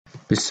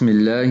بسم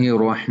الله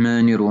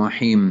الرحمن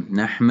الرحيم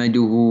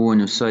نحمده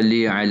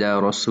ونصلي على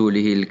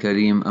رسوله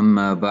الكريم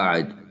أما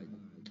بعد.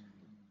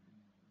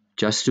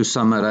 Just to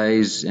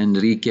summarize and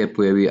recap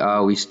where we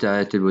are, we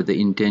started with the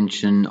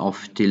intention of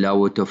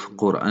tilawat of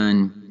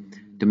Qur'an,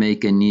 to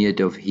make a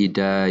niyat of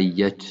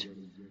Hidayat,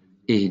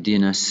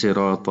 Ihdina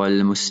Sirat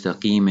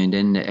al-Mustaqim, and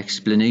then the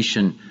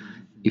explanation,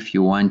 if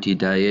you want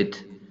Hidayat,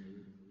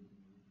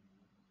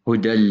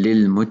 Hudal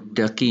lil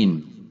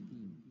Muttaqeen,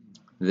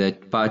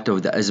 that part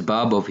of the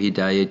asbab of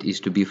Hidayat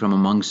is to be from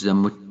amongst the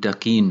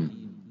Muttaqeen.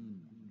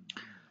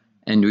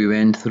 And we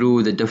went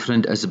through the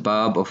different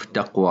asbab of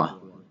Taqwa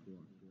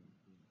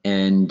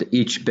and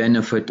each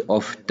benefit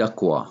of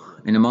Taqwa.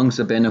 And amongst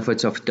the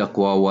benefits of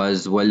Taqwa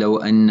was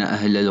وَلَوْ أَنَّ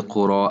أَهْلَ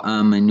الْقُرَىٰ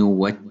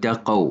آمَنُوا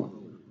وَاتَّقَوْا.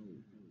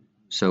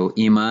 So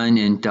Iman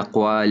and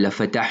Taqwa,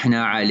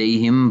 لَفَتَحْنَا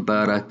عَلَيْهِمْ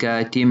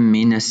بَرَكَاتٍ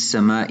مِّنَ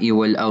السَّمَاءِ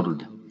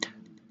وَالْأَرْضِ,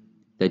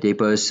 that a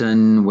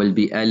person will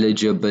be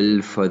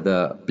eligible for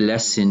the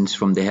blessings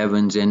from the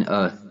heavens and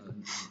earth.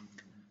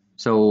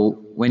 So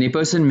when a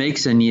person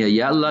makes a niyyah,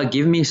 Ya Allah,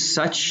 give me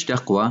such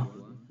taqwa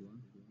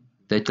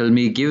that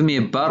will give me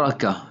a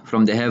barakah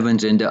from the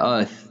heavens and the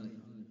earth.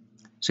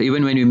 So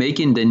even when we're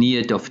making the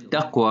niyyat of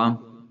taqwa,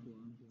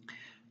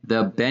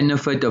 the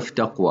benefit of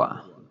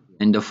taqwa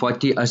and the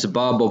 40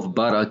 asbab of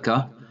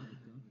barakah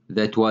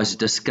that was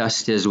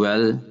discussed as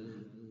well,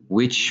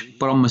 which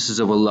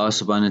promises of Allah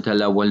subhanahu wa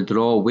ta'ala will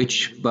draw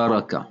which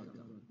barakah.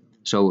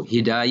 So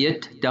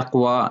Hidayat,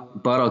 Taqwa,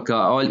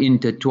 Barakah, all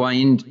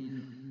intertwined.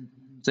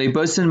 So a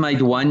person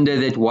might wonder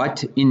that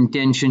what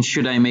intention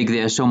should I make?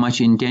 There are so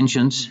much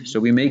intentions. So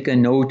we make a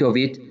note of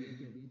it,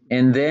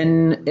 and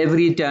then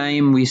every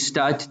time we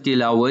start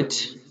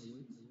tilawat,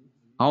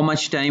 how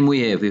much time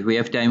we have? If we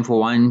have time for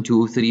 1,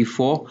 2, 3,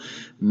 4,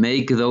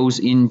 make those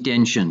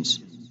intentions.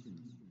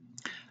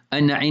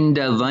 Ana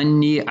inda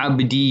dhanni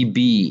abdi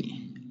bi,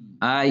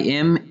 I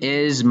am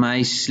as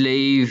my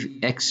slave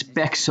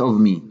expects of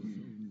me.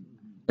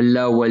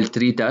 Allah will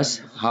treat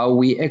us how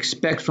we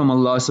expect from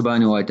Allah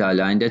subhanahu wa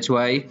ta'ala, and that's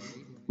why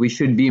we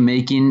should be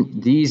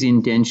making these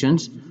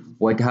intentions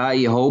with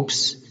high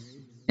hopes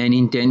and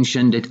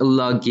intention that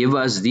Allah give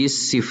us these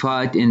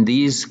sifat and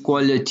these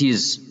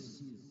qualities.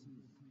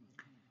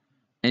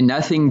 And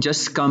nothing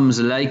just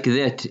comes like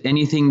that.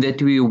 Anything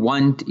that we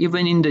want,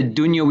 even in the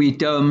dunyawi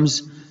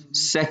terms,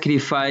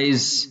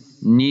 sacrifice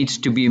needs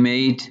to be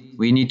made.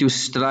 We need to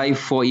strive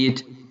for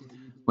it.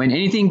 When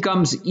anything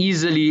comes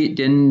easily,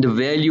 then the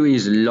value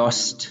is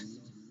lost.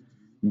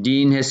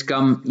 Deen has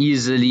come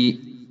easily.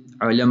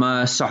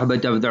 Ulama,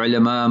 Sahbat of the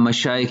ulama,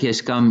 Mashaykh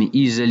has come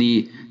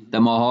easily. The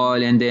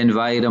mahal and the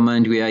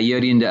environment, we are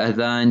hearing the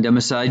adhan, the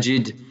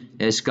masajid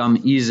has come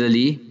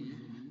easily.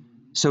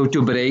 So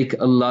to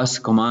break Allah's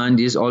command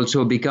is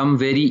also become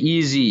very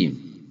easy.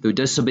 To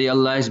disobey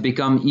Allah has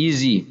become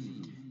easy.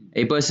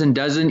 A person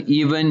doesn't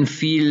even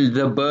feel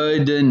the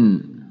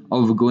burden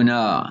of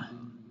guna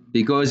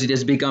because it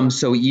has become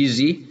so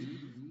easy.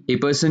 A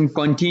person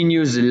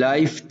continues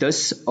life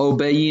thus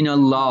obeying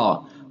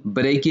Allah,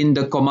 breaking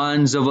the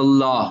commands of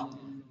Allah,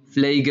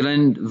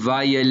 flagrant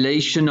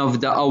violation of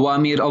the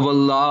awamir of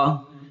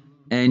Allah,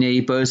 and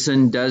a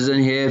person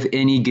doesn't have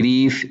any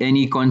grief,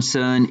 any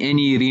concern,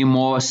 any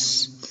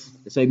remorse.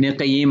 So Ibn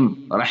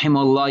Qayyim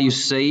rahimahullah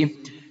used to say,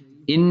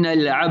 إِنَّ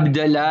الْعَبْدَ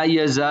لَا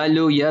يَزَالُ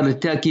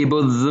يَرْتَكِبُ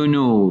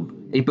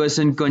الذُّنُوبِ. A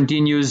person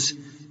continues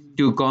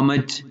to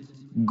commit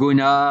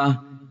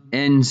guna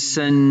and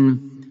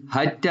sin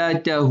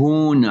حَتَّى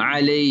تَهُونَ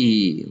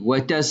عَلَيْهِ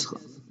وَتَسْخَ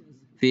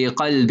فِي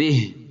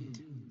قَلْبِهِ,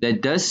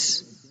 that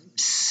this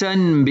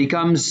sin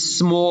becomes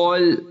small,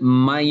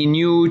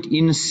 minute,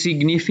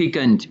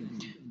 insignificant.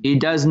 He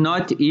does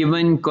not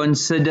even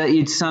consider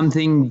it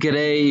something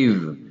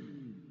grave.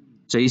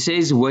 So he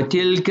says,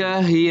 وَتِلْكَ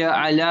هِيَ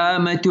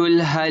عَلَامَةُ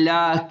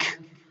الْهَلَاكِ.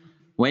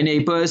 When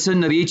a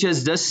person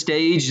reaches this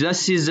stage,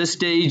 this is the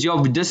stage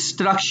of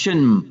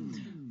destruction.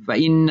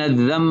 فَإِنَّ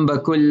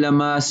الذَّنْبَ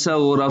كُلَّمَا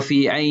صَغُرَ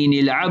فِي عَيْنِ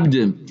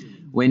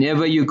الْعَبْدِ.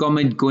 Whenever you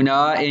commit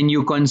guna and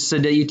you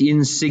consider it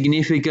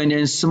insignificant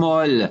and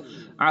small,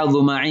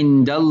 عَظُمَ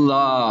عِنْدَ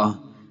اللَّهِ,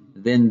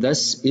 then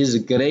this is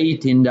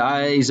great in the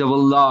eyes of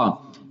Allah.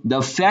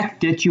 The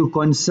fact that you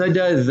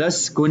consider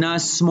this guna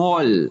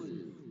small,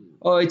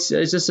 oh, it's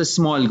just a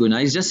small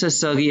guna, it's just a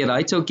saghira,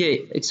 it's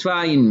okay, it's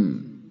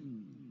fine.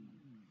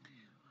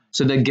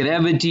 So the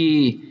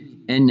gravity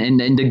and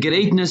the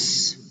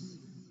greatness,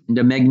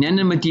 the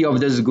magnanimity of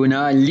this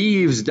guna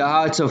leaves the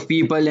hearts of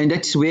people, and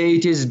that's where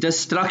it is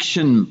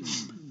destruction.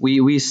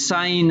 We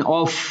sign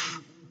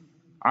off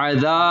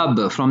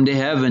adhab from the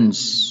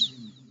heavens.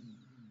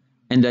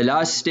 And the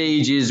last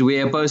stage is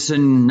where a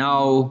person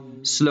now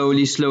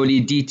slowly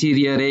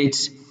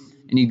deteriorates,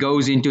 and he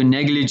goes into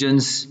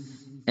negligence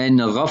and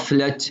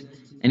ghaflat,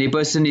 and a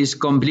person is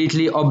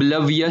completely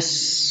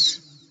oblivious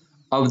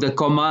of the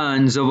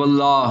commands of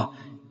Allah.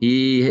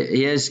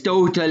 He has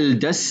total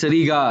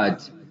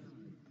disregard,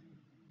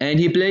 and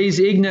he plays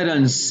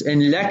ignorance,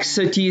 and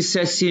laxity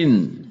sets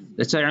in.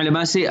 That's why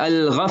ulama say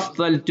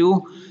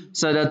al-ghaflatu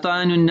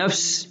saratanun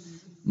nafs,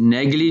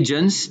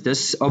 negligence,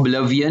 this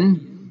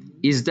oblivion,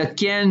 is the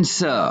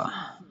cancer.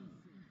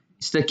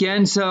 It's the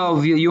cancer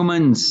of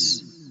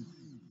humans.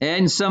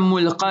 And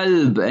Sammul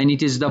Qalb, and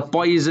it is the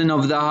poison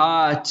of the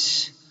heart.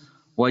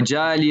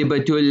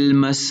 Wajalibatul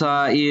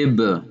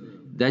Masaib.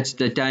 That's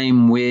the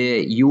time where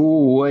you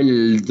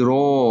will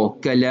draw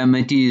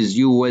calamities,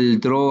 you will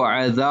draw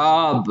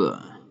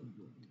adhab.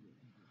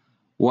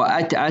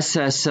 وأتأس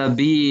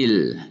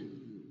سبيل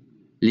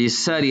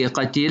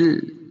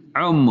لسرقة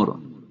العمر,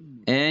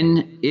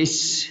 and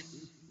it's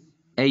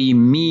a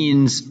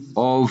means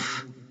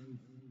of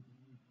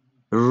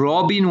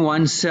robbing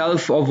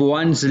oneself of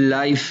one's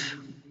life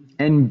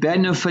and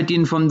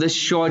benefiting from the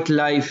short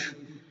life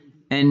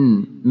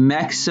and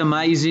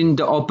maximizing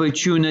the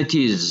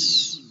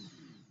opportunities.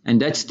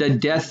 And that's the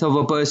death of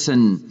a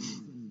person.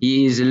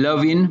 He is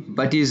living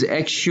but is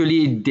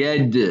actually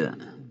dead,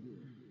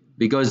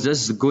 because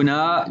this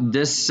guna,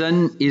 this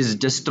sin is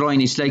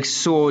destroying. It's like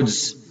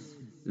swords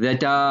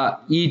that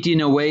are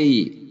eating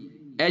away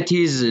at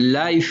his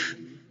life.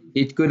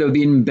 It could have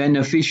been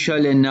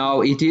beneficial and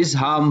now it is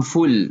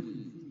harmful.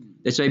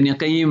 That's why Ibn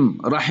Qayyim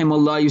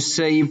rahimahullah used to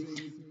say,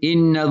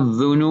 Inna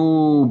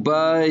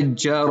dhunuba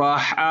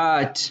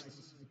jarahat,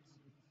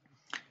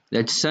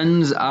 that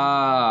sins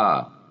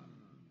are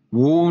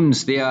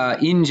wounds, they are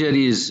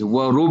injuries.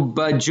 وَرُبَّ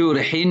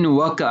جُرْحٍ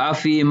وَقَعَ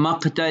فِي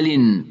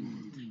مَقْتَلٍ,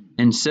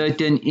 and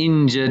certain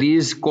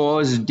injuries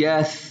cause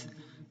death.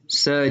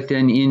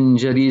 Certain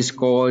injuries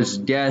cause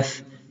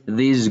death.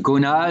 These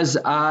gunas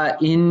are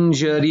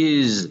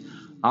injuries.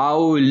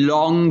 How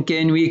long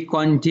can we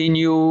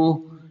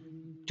continue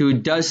to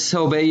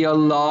disobey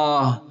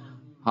Allah?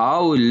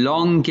 How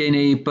long can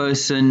a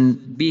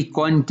person be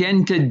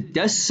contented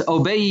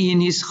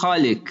disobeying his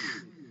Khaliq?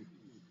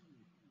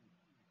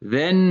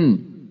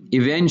 Then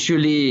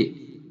eventually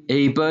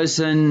a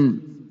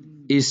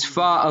person is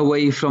far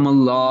away from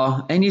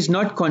Allah and is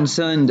not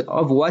concerned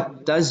of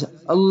what does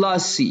Allah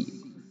see.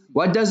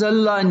 What does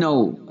Allah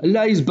know?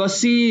 Allah is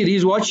Basir,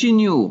 He's watching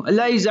you.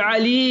 Allah is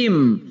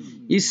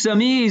Alim, He's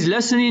Sami, He's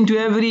listening to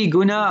every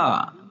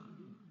guna.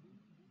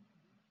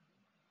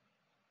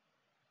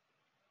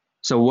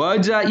 So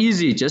words are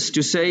easy, just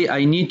to say,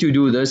 I need to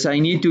do this, I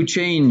need to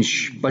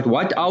change. But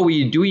what are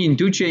we doing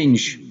to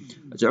change?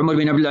 As Umar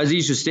Ibn Abdul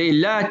Aziz used to say,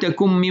 لا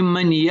تكن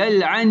ممن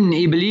يلعن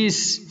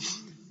إبليس.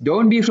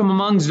 Don't be from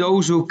amongst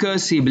those who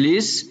curse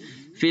Iblis.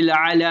 Fil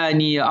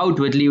alani,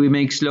 outwardly we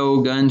make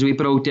slogans, we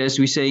protest,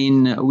 we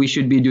saying we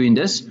should be doing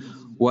this.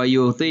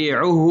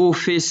 وَيُطِيعُهُ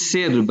فِي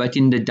السِّرِّ, but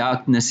in the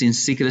darkness, in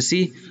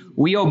secrecy,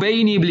 we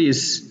obey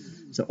Iblis.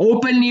 So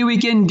openly we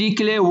can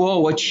declare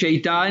war with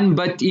shaitan,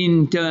 but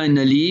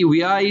internally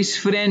we are his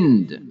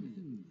friend.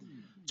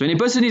 So when a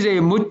person is a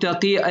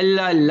muttaqi,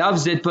 Allah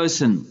loves that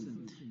person.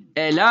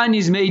 Elan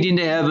is made in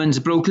the heavens,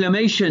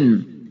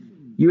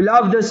 proclamation. You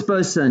love this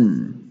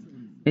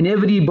person, and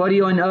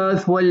everybody on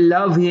earth will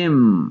love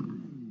him.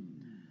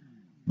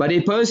 But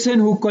a person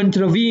who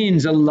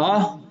contravenes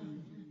Allah,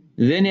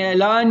 then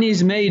Elan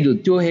is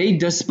made to hate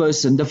this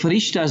person. The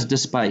Farishtas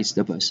despise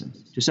the person.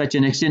 To such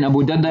an extent,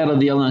 Abu Darda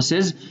radiyallahu anhu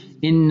says,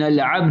 إِنَّ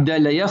الْعَبْدَ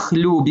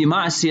لَيَخْلُو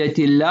بِمَعْصِيَةِ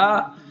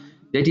اللَّهِ,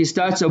 that he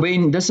starts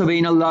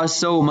disobeying Allah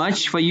so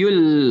much,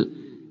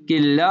 فَيُلْقِ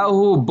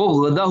اللَّهُ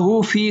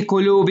بُغْضَهُ فِي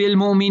قُلُوبِ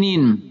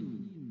الْمُؤْمِنِينَ.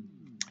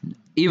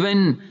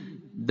 Even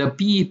the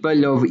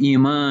people of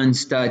Iman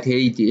start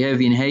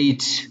having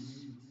hate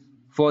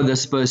for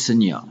this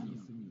person here.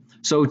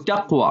 So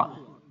taqwa,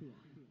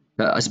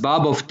 the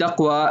asbab of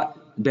taqwa,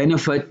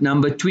 benefit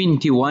number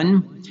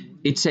 21,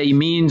 it's a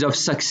means of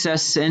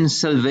success and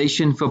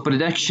salvation for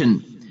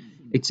protection.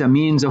 It's a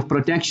means of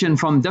protection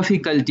from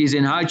difficulties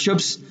and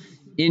hardships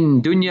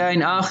in dunya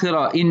and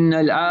akhirah.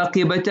 Innal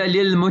aqibata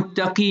lil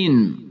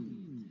muttaqin.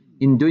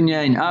 In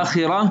dunya and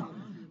akhirah,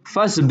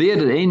 fasbir,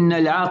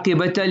 innal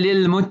aqibata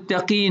lil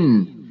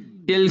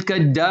muttaqin. Tilka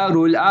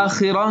ad-darul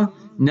akhirah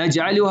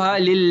نجعلها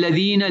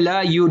للذين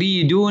لا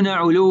يريدون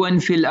علوا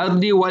في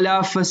الأرض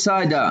ولا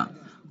فسادا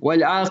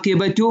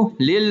والعاقبة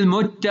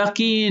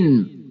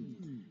للمتقين.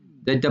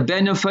 That the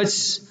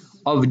benefits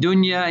of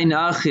dunya and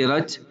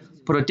akhirat,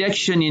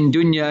 protection in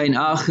dunya and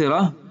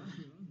akhirah,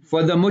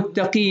 for the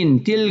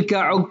muttaqeen. تلك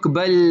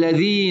عقبى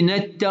الذين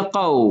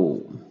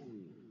اتقوا.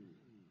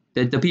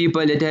 That the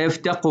people that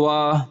have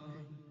taqwa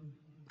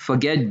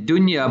forget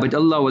dunya, but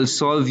Allah will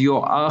solve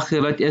your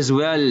akhirat as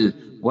well.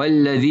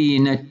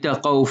 وَالَّذِينَ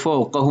اتَّقَوْا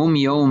فَوْقَهُمْ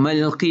يَوْمَ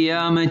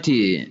الْقِيَامَةِ.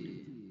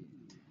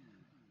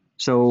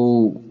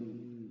 So,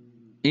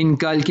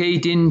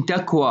 inculcating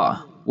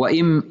taqwa.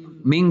 وَإِن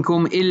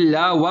مِّنكُمْ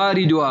إِلَّا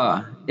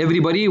وَارِدُهَا.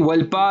 Everybody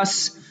will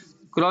cross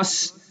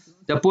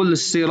the pul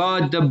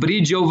sirat, the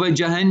bridge over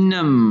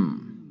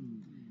Jahannam.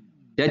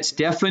 That's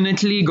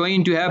definitely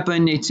going to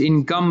happen. It's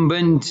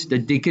incumbent, the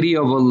decree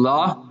of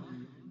Allah.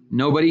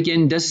 Nobody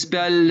can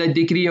dispel the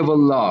decree of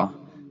Allah.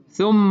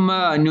 ثُمَّ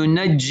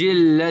نُنَجِّي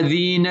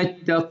الَّذِينَ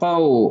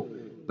اتَّقَوْا.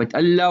 But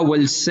Allah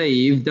will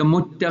save the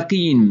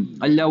muttaqeen.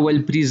 Allah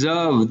will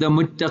preserve the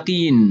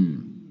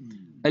muttaqeen.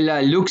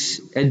 Allah looks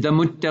at the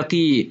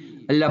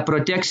muttaqi. Allah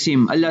protects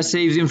him. Allah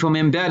saves him from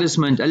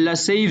embarrassment. Allah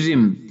saves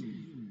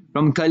him.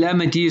 from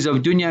calamities of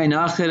dunya and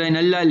akhirah, and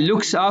Allah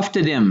looks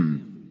after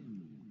them.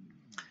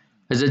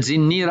 Hazrat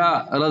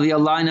Zinneera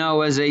radiallahu anha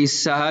was a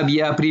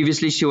sahabiya.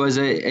 Previously she was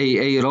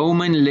a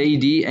Roman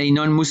lady, a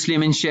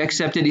non-Muslim, and she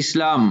accepted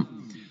Islam.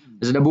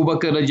 Hazrat Abu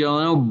Bakr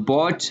radiallahu anhu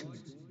bought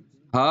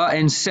her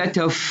and set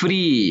her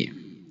free,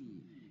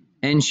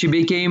 and she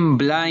became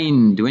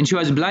blind. When she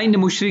was blind, the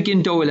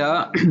mushrikeen told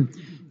her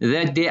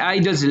that the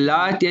idols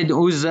Lat and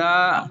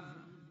Uzza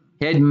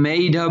had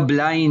made her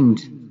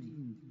blind.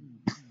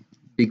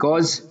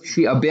 Because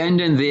she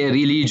abandoned their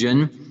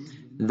religion,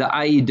 the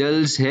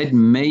idols had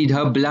made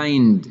her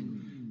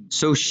blind.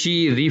 So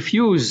she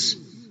refused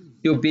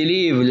to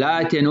believe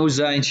Lat and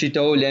Uzza, and she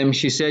told them,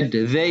 she said,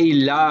 they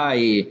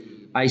lie.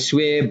 I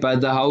swear by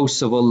the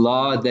house of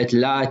Allah that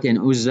Lat and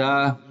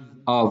Uzza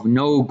are of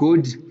no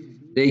good.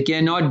 They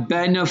cannot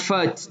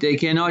benefit, they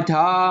cannot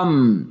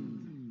harm.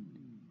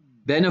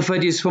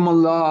 Benefit is from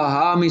Allah,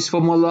 harm is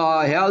from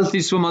Allah, health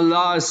is from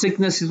Allah,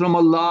 sickness is from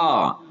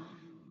Allah,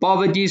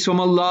 poverty is from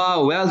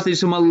Allah, wealth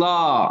is from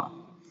Allah.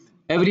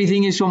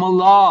 Everything is from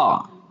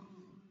Allah.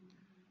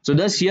 So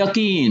that's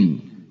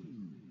yaqeen.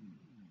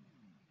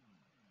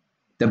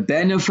 The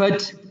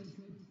benefit,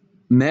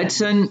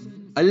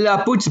 medicine,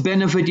 Allah puts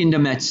benefit in the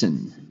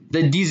medicine.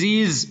 The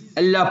disease,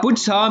 Allah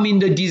puts harm in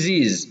the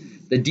disease.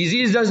 The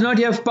disease does not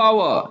have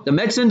power. The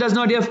medicine does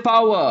not have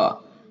power.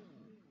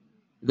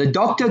 The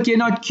doctor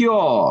cannot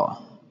cure.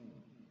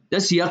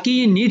 This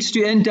yaqeen needs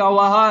to enter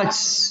our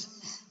hearts.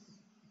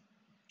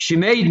 She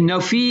made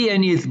nafi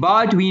and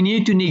ithbat. We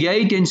need to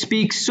negate and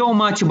speak so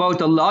much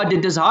about Allah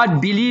that his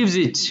heart believes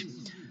it.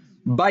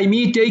 By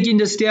me taking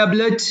this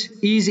tablet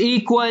is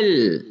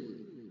equal.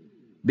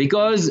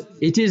 Because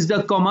it is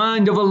the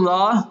command of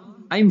Allah.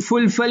 I'm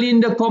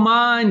fulfilling the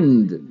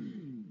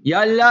command.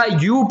 Ya Allah,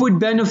 you put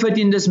benefit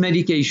in this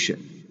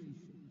medication.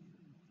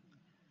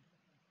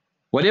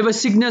 Whatever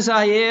sickness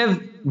I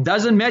have,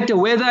 doesn't matter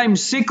whether I'm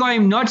sick or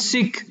I'm not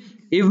sick.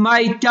 If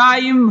my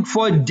time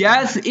for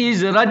death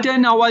is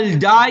written, I will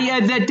die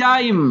at that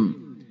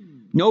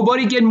time.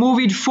 Nobody can move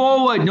it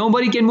forward.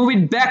 Nobody can move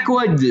it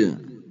backward.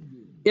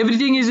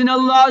 Everything is in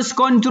Allah's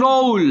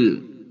control.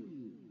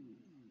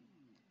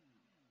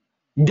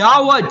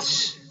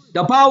 Dawat,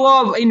 the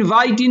power of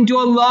inviting to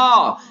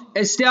Allah,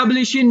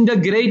 establishing the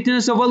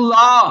greatness of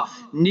Allah,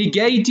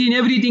 negating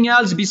everything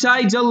else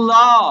besides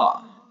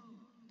Allah.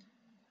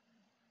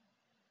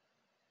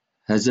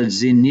 Hazrat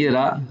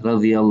Zinneera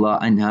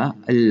radiallahu anha,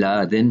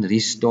 Allah then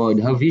restored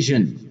her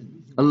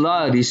vision.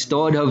 Allah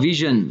restored her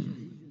vision.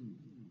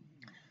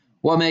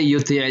 وَمَن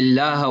يُطِعِ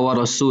اللَّهَ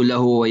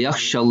وَرَسُولَهُ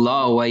وَيَخْشَ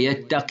اللَّهَ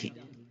وَيَتَّقِ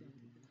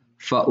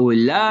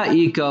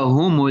فَأُولَٰئِكَ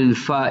هُمُ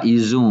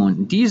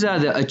الْفَائِزُونَ. These are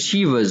the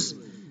achievers.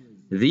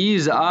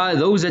 These are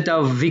those that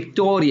are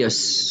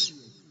victorious.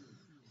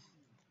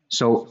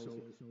 So,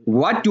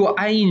 what do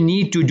I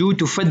need to do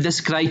to fit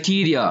this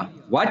criteria?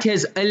 What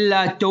has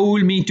Allah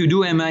told me to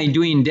do? Am I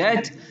doing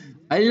that?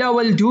 Allah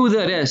will do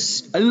the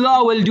rest.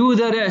 Allah will do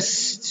the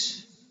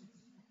rest.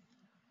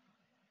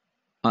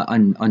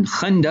 On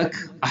Khandaq,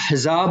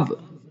 Ahzab,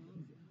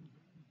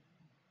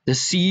 the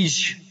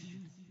siege,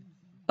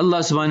 Allah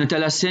subhanahu wa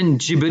ta'ala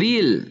sent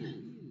Jibreel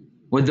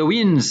with the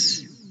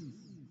winds.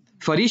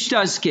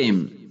 Farishtas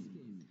came.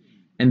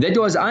 And that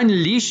was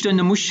unleashed on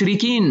the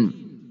mushrikeen.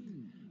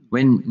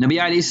 When Nabi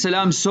alayhi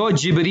salam saw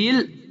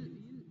Jibreel,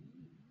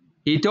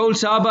 he told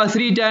Sahaba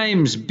 3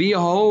 times,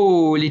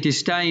 behold, it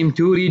is time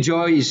to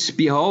rejoice.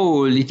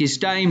 Behold, it is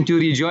time to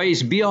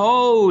rejoice.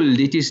 Behold,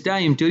 it is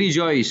time to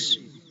rejoice.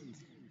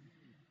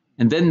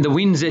 And then the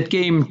winds that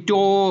came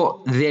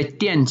tore their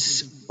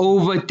tents,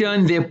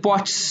 overturned their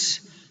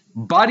pots,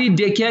 buried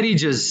their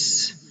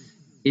carriages.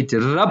 It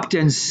rubbed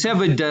and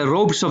severed the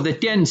ropes of the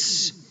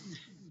tents,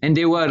 and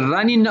they were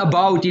running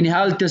about in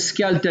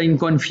helter-skelter in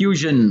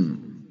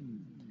confusion.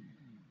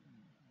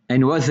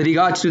 And with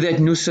regards to that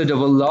nusrat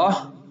of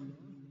Allah,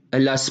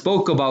 Allah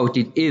spoke about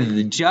it.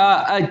 إِذْ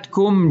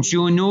جَاءَتْكُمْ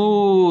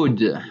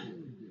جُنُودٌ.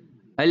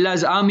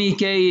 Allah's army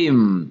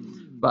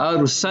came.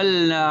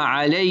 فَأَرْسَلْنَا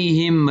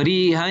عَلَيْهِمْ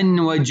رِيحًا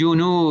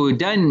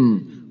وَجُنُودًا.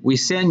 We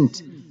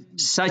sent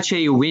such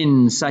a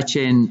wind, such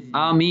an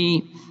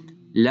army,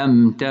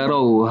 لَمْ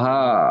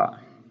تَرَوْهَا.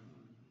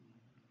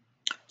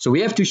 So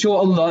we have to show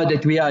Allah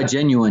that we are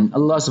genuine.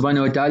 Allah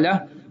subhanahu wa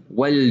ta'ala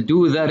will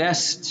do the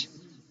rest.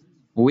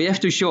 We have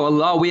to show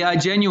Allah we are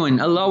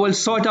genuine. Allah will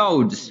sort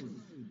out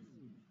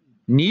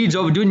needs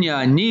of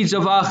dunya, needs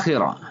of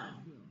akhirah.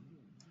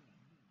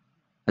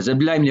 As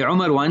Abdullah ibn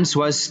Umar once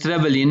was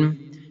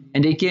traveling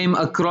and he came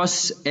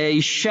across a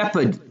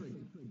shepherd.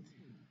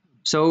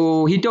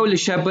 So he told the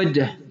shepherd,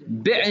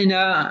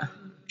 بِعْنَا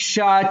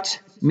شَاة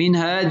مِنْ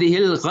هَذِهِ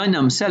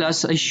الْغَنَمْ. Sell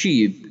us a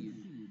sheep.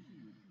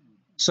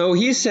 So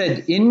he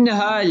said,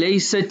 إِنَّهَا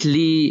لَيْسَتْ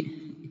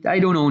لِي. I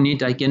don't own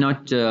it, I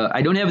cannot,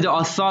 I don't have the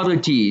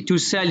authority to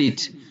sell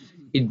it.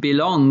 It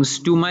belongs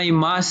to my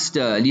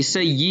master,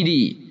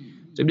 لِسَيِّدِي.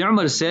 So Ibn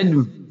Umar said,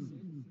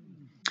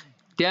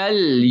 tell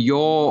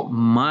your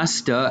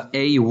master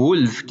a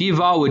wolf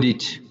devoured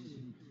it.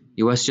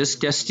 He was just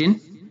testing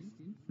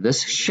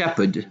this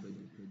shepherd.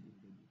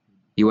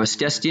 He was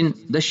testing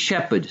the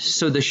shepherd.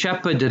 So the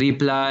shepherd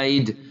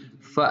replied,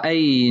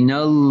 فَأَيْنَ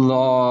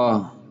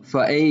اللَّهُ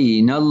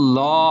فَأَيْنَ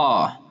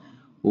اللَّهُ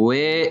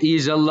Where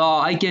is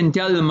Allah? I can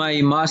tell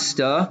my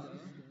master,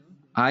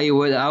 I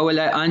will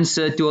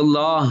answer to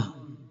Allah.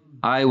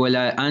 I will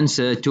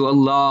answer to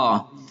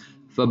Allah.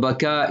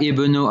 فَبَكَى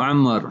ibn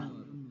Umar,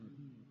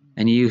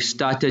 and he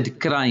started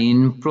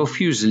crying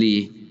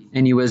profusely,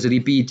 and he was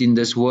repeating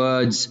these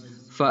words,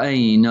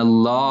 فَأَيْنَ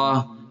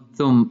اللَّهُ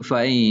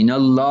فَأَيْنَ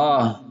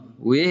اللَّهُ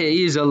Where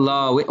is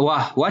Allah?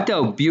 Wow, what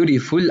a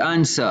beautiful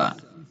answer.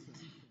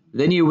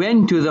 Then he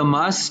went to the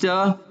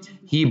master,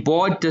 he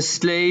bought the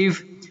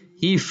slave,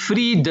 he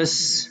freed the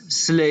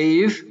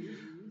slave,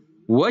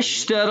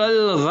 وَاشْتَرَى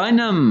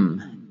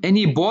الْغَنَمْ, and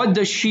he bought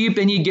the sheep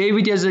and he gave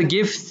it as a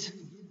gift.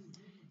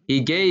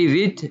 He gave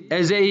it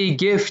as a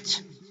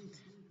gift.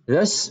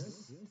 This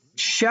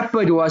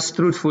shepherd was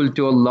truthful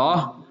to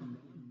Allah.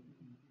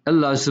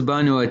 Allah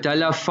subhanahu wa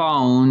ta'ala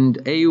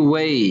found a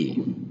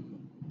way.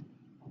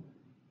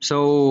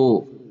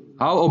 So,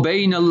 how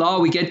obeying Allah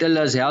we get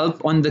Allah's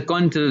help? On the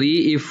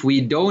contrary, if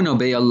we don't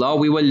obey Allah,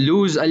 we will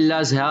lose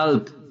Allah's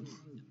help.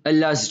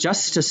 Allah's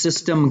justice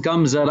system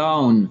comes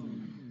around.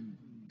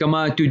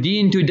 Kama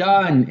tudin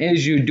tudan,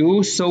 as you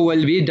do, so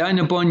will be done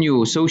upon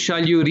you, so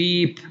shall you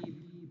reap.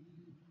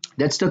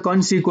 That's the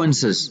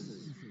consequences.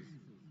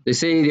 They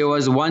say there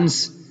was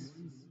once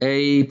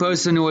a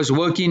person who was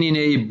working in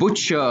a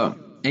butcher,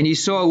 and he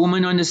saw a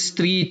woman on the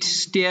street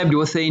stabbed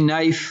with a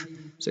knife.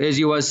 So as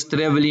he was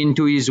traveling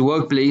to his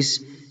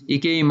workplace, he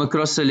came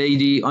across a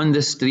lady on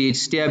the street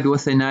stabbed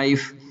with a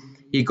knife.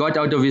 He got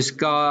out of his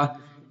car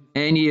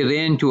and he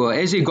ran to her.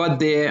 As he got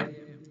there,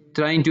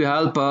 trying to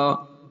help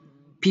her,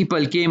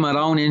 people came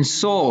around and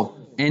saw,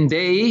 and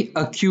they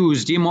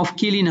accused him of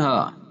killing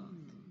her.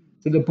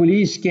 So the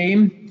police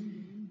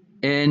came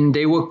and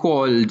they were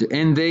called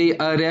and they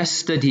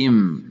arrested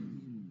him.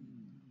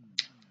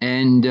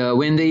 And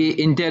when they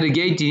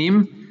interrogated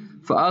him,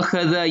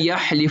 فَأَخَذَ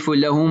يَحْلِفُ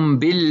لَهُمْ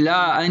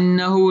بِاللَّهِ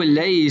أَنَّهُ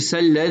لَيْسَ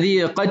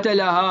الَّذِي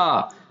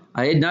قَتَلَهَا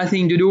I had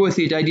nothing to do with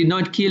it, I did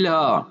not kill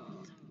her.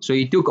 So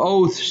he took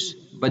oaths,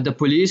 but the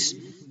police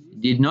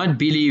did not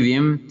believe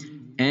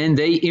him and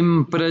they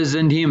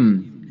imprisoned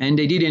him. And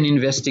they did an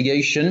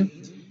investigation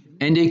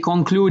and they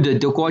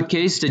concluded the court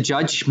case. The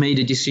judge made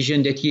a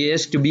decision that he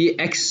has to be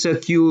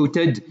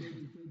executed.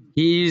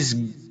 He is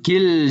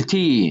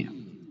guilty.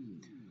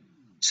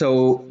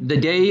 So the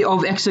day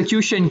of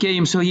execution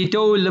came, so he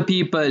told the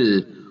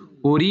people,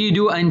 أُرِيدُ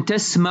أَن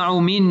تَسْمَعُوا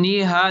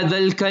مِنِّي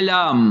هَذَا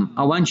الْكَلَامِ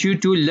I want you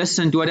to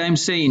listen to what I'm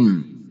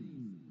saying.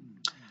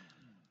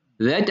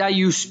 That I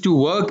used to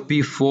work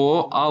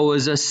before I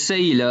was a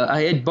sailor.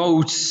 I had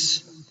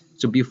boats.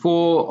 So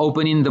before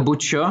opening the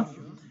butcher,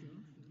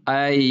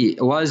 I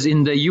was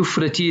in the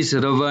Euphrates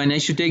River and I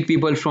should take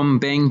people from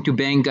bank to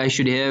bank. I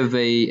should have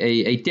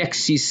a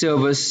taxi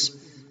service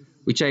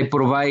which I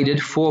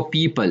provided for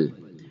people.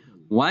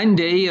 One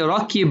day,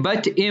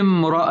 رَكِبَتْ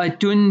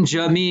إِمْرَأَةٌ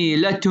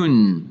جَمِيلَةٌ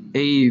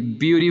A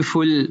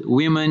beautiful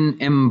woman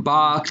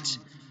embarked.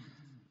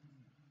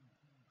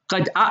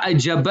 قَدْ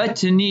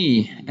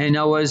أَعْجَبَتْنِي And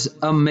I was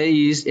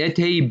amazed at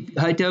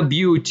her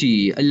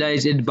beauty. Allah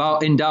has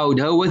endowed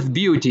her with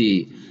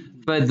beauty.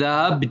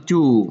 فَذَهَبْتُ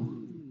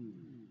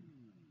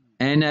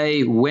And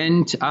I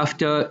went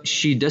after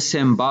she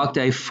disembarked.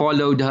 I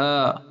followed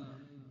her.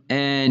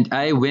 And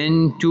I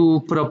went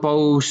to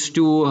propose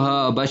to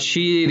her, but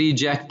she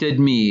rejected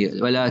me.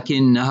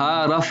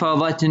 وَلَكِنَّهَا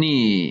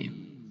رَفَضَتْنِي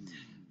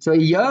So a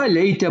year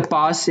later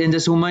passed, and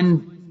this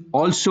woman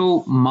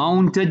also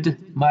mounted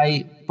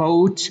my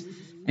boat,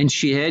 and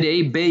she had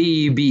a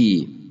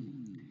baby.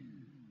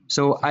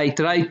 So I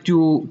tried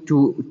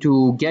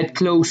to get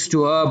close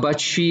to her,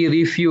 but she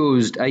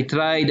refused. I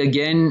tried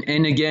again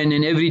and again,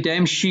 and every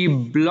time she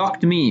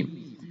blocked me.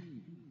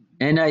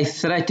 And I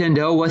threatened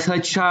her with her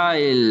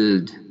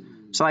child.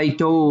 So I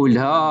told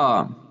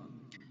her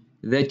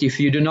that if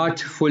you do not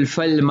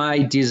fulfill my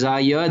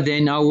desire,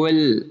 then I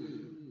will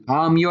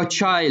harm your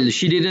child.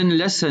 She didn't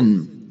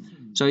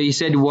listen. So he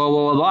said,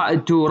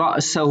 وَوَضَعْتُ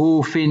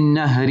رَأْسَهُ فِي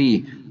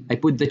النَّهْرِ I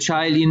put the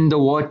child in the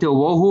water.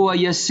 وَهُوَ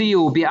يَسِيُّ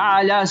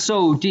بِأَعْلَى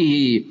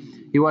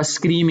صَوْتِهِ He was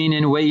screaming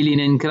and wailing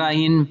and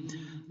crying.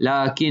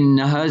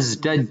 لَكِنَّهَا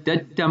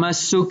ازْدَدَّتْ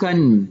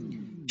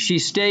تَمَسُّكًا She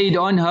stayed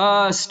on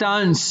her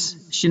stance.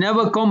 She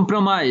never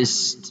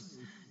compromised.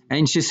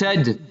 And she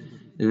said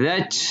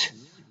that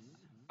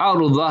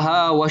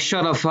عرضها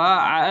وشرفها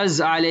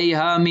أعز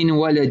عليها من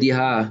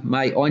ولدها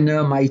My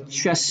honor, my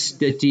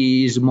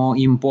chastity is more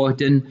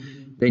important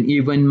than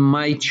even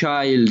my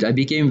child. I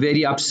became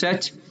very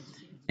upset,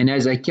 and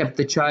as I kept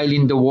the child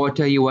in the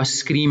water, he was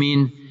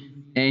screaming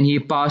and he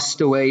passed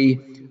away.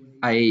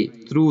 I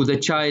threw the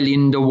child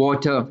in the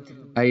water.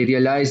 I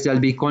realized there'll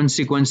be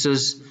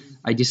consequences.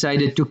 I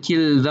decided to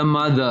kill the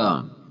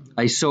mother.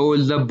 I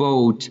sold the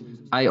boat.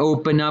 I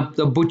opened up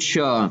the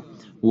butcher.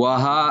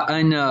 وَهَا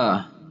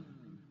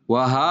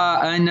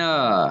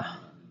أَنَا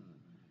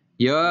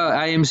Here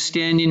I am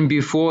standing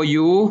before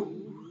you.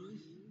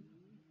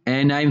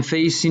 and I'm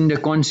facing the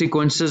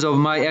consequences of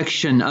my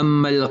action.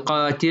 أَمَّا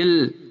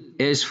الْقَاتِلِ,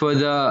 as for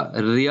the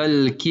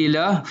real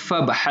killer,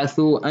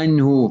 فَابْحَثُوا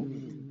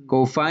anhu,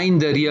 go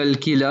find the real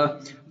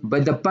killer.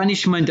 But the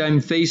punishment I'm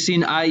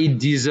facing, I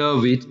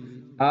deserve it.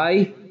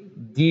 I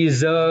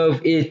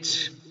deserve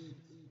it.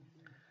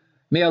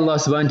 May Allah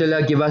subhanahu wa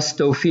ta'ala give us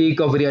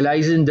tawfiq of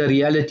realizing the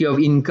reality of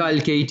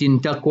inculcating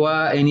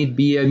taqwa, and it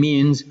be a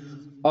means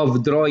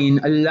of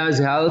drawing Allah's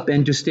help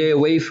and to stay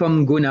away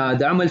from guna.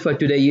 The amal for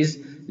today is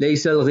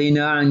ليس الغنى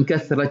عن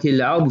كثرة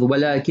العرض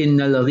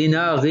ولكن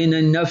الغنى غنى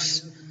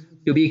النفس.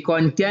 To be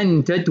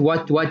contented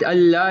what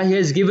Allah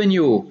has given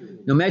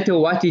you, no matter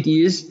what it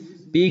is,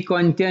 be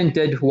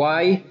contented.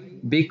 Why?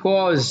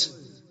 Because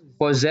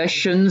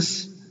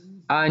possessions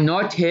are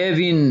not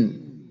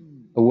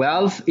having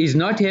wealth, is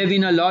not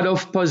having a lot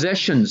of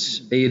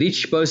possessions. A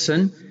rich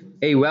person,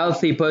 a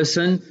wealthy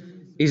person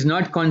is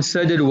not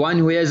considered one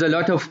who has a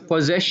lot of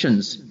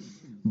possessions,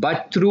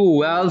 but true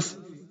wealth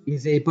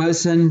is a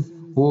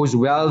person who is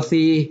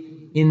wealthy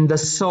in the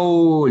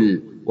soul.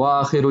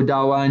 وآخر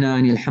دعوانا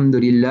أن الحمد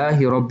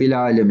لله رب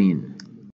العالمين.